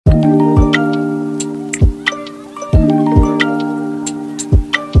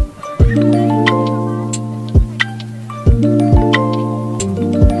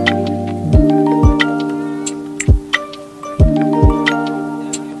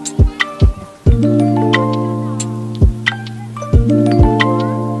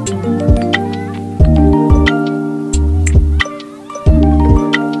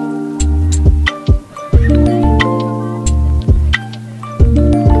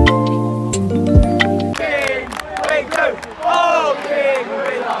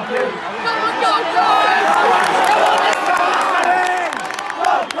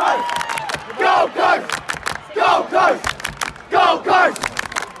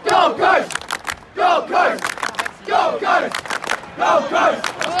Go Coast! Go Coast! Go Coast! Go Coast!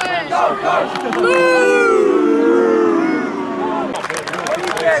 Go Coast!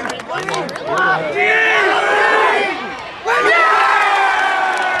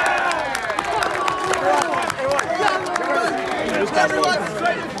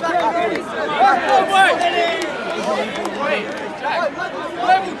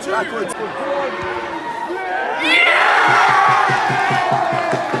 Level 2!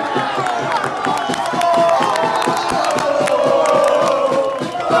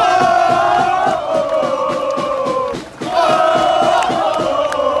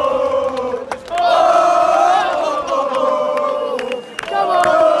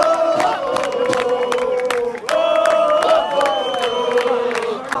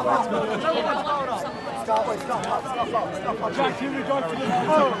 Jack, here we go for the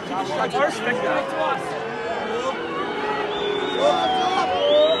I respect that.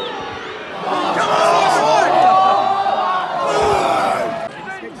 Come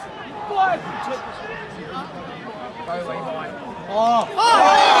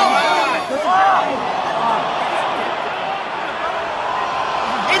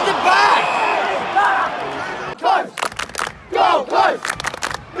in the back! Close! Go close!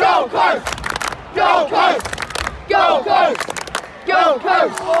 Go close! Go close! Go Coast! Go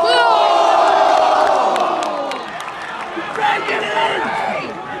Coast! Oh! Get it in!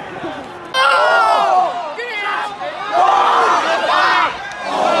 Oh! Get it out!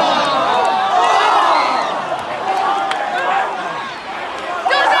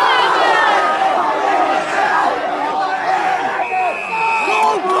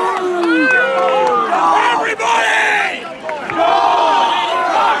 Everybody!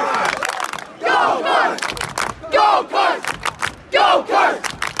 Go Coast! Go Coast!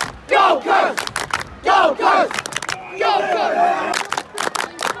 Go Coast! Go Coast! Go Coast!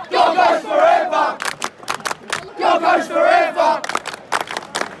 Go Coast forever! Go Coast forever!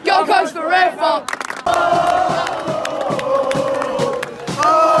 Go Coast forever! Go Coast!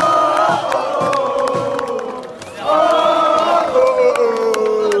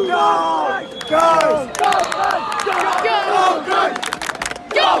 Go Coast! Go Coast!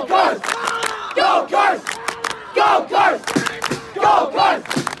 Go Coast!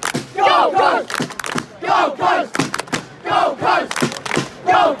 Go Coast! Go Coast! Go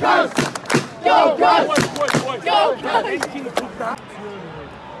Coast! Go Coast! Go Coast! Go Coast!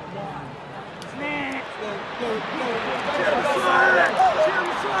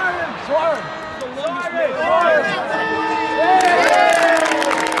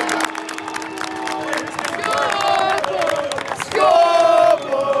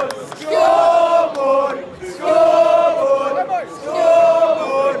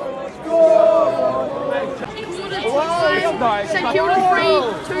 St Kilda 3,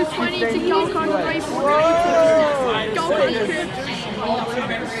 220 to Gold Coast 3, 492 Gold Coast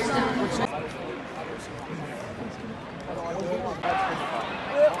Cryps.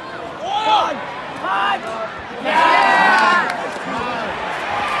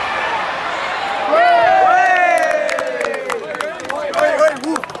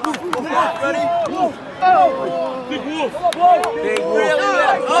 Big wolf! Big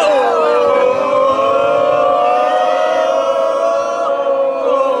wolf!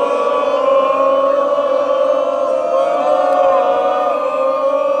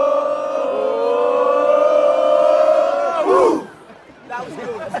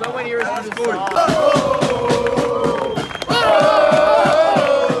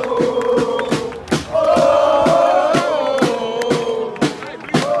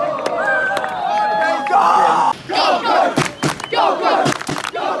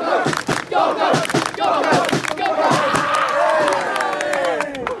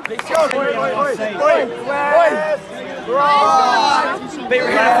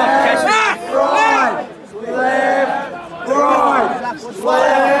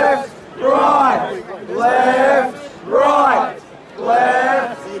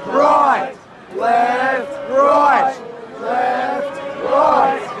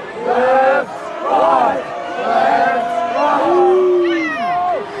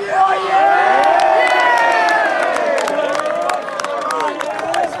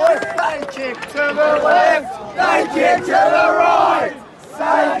 Take it to the right!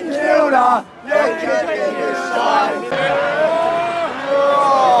 St Kilda, you can be your shine!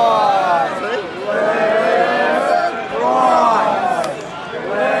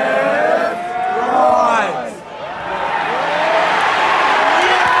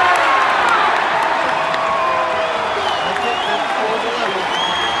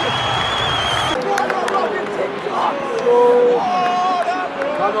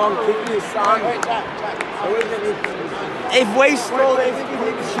 Come on, kick this, son. If we stall this, we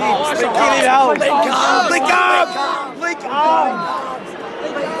hit the shit. Kick it out. Link up. Link up. Link up.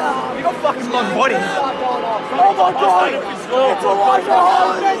 You got fucking long body. Oh my god. It's a lot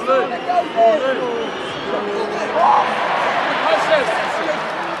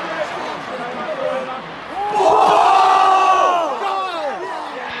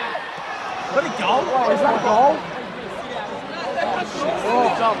Is that a goal? Oh, is that a goal?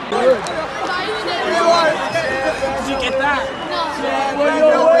 Did you get that? Chant when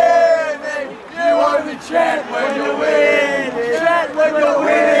you're winning. You only chant when you're winning. Chant when you're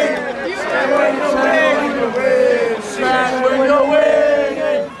winning. Chant when you're winning. Chant when you're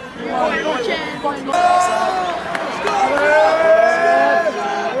winning. Chant when you're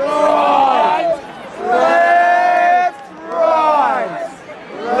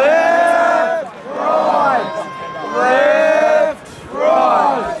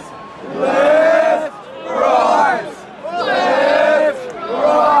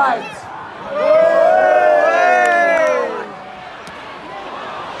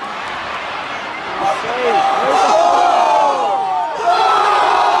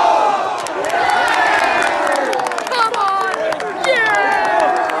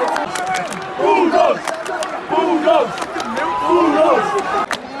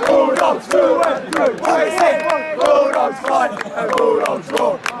Bulldogs fight and Bulldogs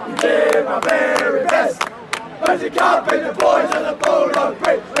roar. We give our very best. Magic Cup and the boys and the Bulldogs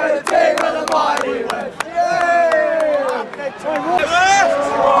beat. We're the team of the mighty West. Yeah! Left,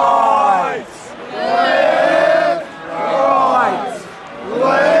 right!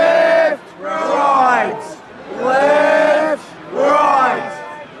 Left, right! Left, right! Left, right!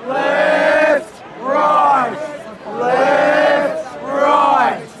 Left, right! Left,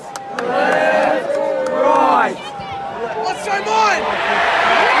 right! Left, right! Let's try mine!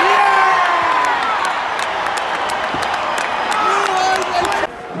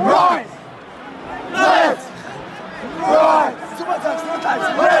 Right! Left! Right!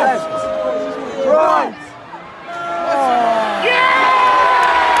 Left! Right!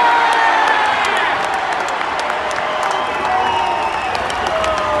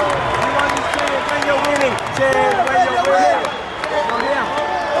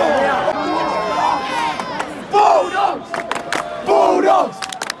 Bulldogs! Bulldogs!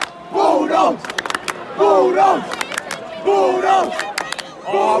 Bulldogs! Bulldogs! Bulldogs!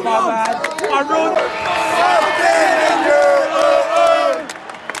 Oh my bad! I ruined it!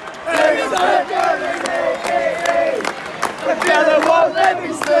 Together won't let me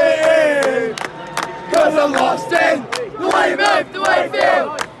sleep, 'cause I'm lost in the way you move, the way you feel.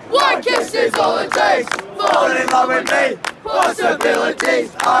 One kiss is all it takes. Fall in love with me.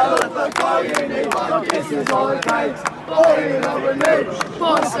 Possibilities. I look like all you need. One kiss is all it takes. Fall in love with me.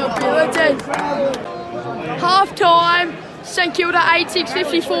 Possibilities. Half time. St Kilda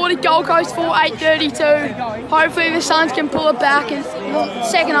 86-54 to Gold Coast 48-32. Hopefully the Suns can pull it back in the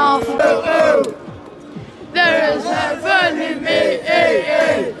second half. There is heaven in me.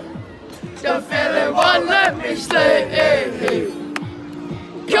 The feeling won't let me sleep.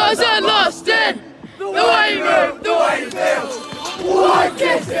 'Cause I'm lost in the way you move, the way you feel. One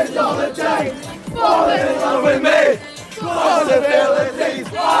kiss is all it takes. Fall in love with me. Possibilities.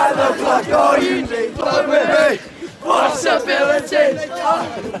 I look like all you need. Love with me. Possibilities.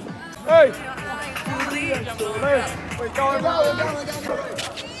 Hey! We're going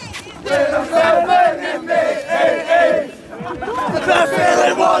There's heaven in me. The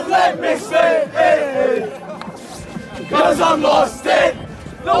feeling won't let me sleep. 'Cause I'm lost in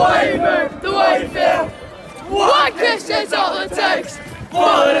the way you move, the way you feel. One kiss is all it takes.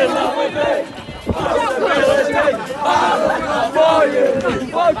 Fall in love with me. Possibilities. I look up for you.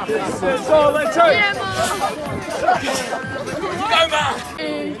 One kiss is all it takes. Go back.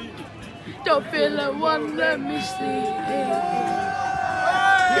 The feeling won't let me sleep.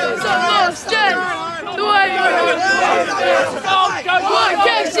 'Cause I'm lost in the way you move. One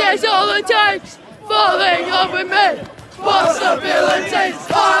kiss is all it takes. Falling in love with me. Possibilities.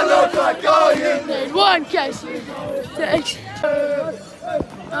 I look like all you need. One kiss is all it takes.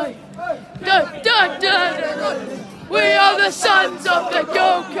 We are the sons of the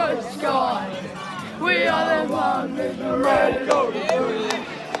Gold Coast sky. We are the one with the red and gold.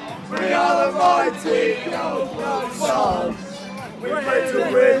 We are the mighty Gold Coast Suns. We pray to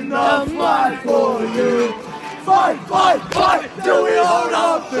win the fight for you. Fight, fight, fight, till we hold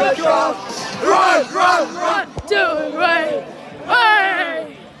up the cup. Run, run, run, till we win.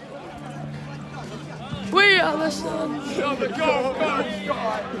 Hey! We are the sons of the Gold Coast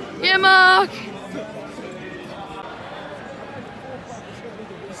sky. Yeah, Mark.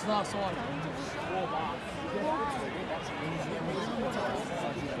 What's the last one?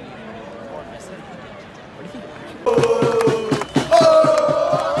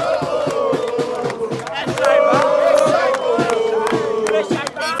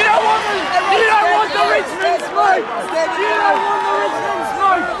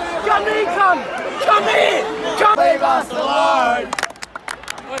 Come here! Leave us alone!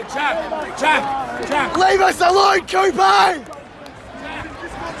 Wait, Jack! Leave us alone, Cooper!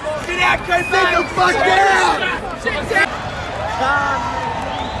 Get out, Cooper! Get the fuck out!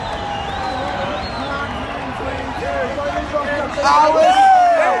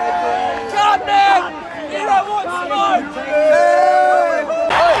 Come man! You don't want smoke!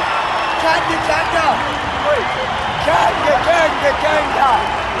 Kanga! Roo! Kanga!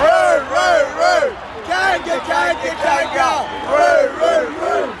 Roo!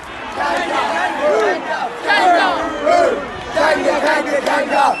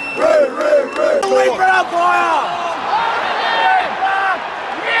 Kanga! Roo! Leave it up, fire!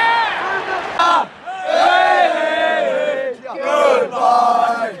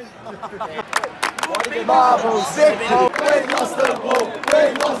 Goodbye! Marvel sick! We lost the ball! We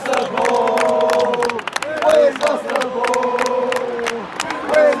lost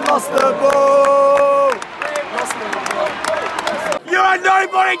the ball! You are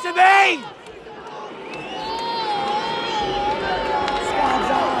nobody to me!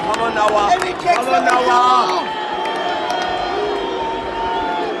 Come on, Noah! Come on, Noah!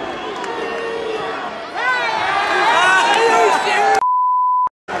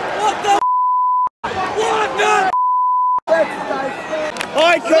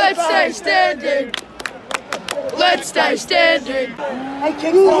 Let's stay standing! Let's stay standing! Hey,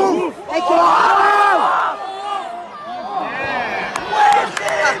 kick move! Hey, kick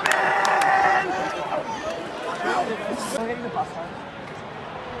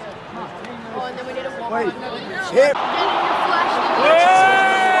Oh, and then we need a walk. Wait, hit! Oh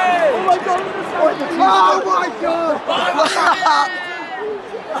my god!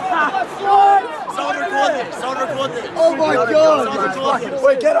 Someone record this. Oh my god!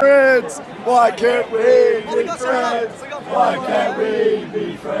 Wait, get friends! Why can't we be friends? Why can't we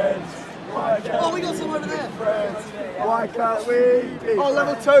be friends? Oh, we got some over there. Friends. Why can't we be? Oh,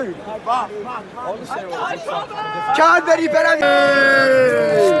 level 2. Can't very better.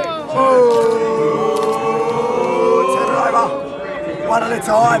 Oh, turn it over. One at a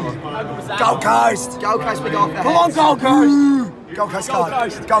time. Gold Coast. Gold Coast, we go off the Come on, Gold Coast. Gold Coast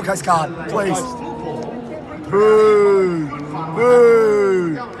card. Gold Coast card, please. Boo.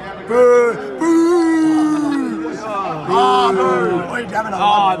 Boo. Boo. Boo. Ah, boo. What are you having?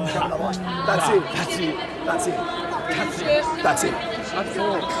 That's it. That's it.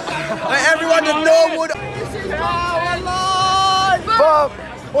 Let everyone to Norwood. Bob.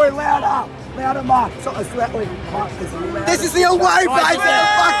 Boy, louder. Louder, Mark. This is the away, baby.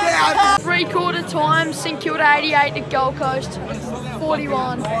 Fuck out. 3/4 time, St Kilda 88 to Gold Coast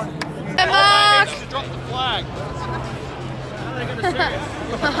 41. Hey, Mark! Drop the flag.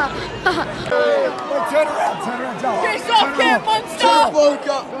 Turn around, Joel. Piss off, Camp Monster!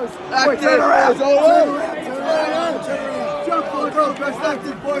 Wait, turn around. Jump for Gold Coast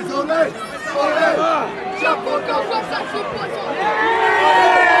active boys on me. Jump for Gold Coast active boys on me.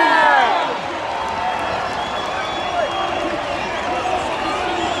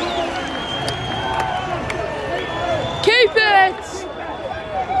 Keep it!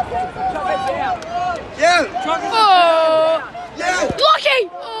 Yeah! Oh! Yeah! Lucky!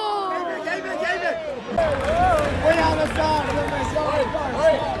 Oh! We are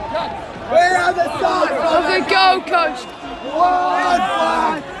the side Of the Gold Coast! One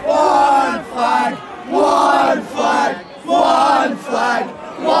flag! One flag! One flag! One flag!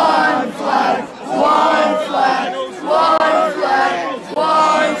 One flag! One flag! One flag!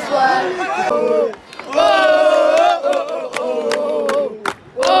 One flag!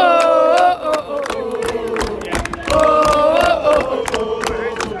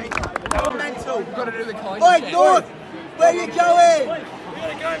 Oi, North! Where are you going? We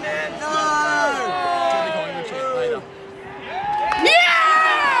gotta go, man! No!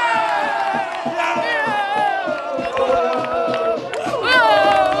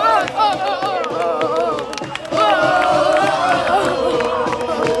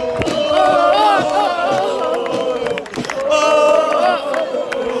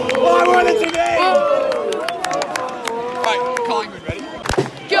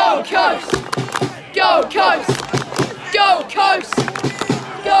 Gold Coast! Gold Coast! Gold Coast!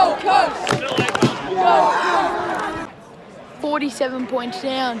 Gold Coast! 47 points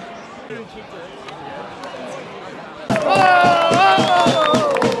down. Oh!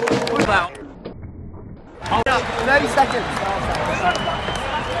 30 seconds.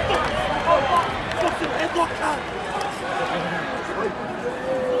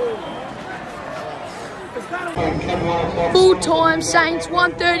 Full time, Saints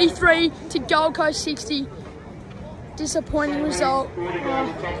 133 to Gold Coast 60. Disappointing result.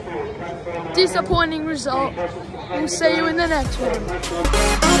 Disappointing result. We'll see you in the next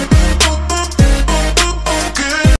one.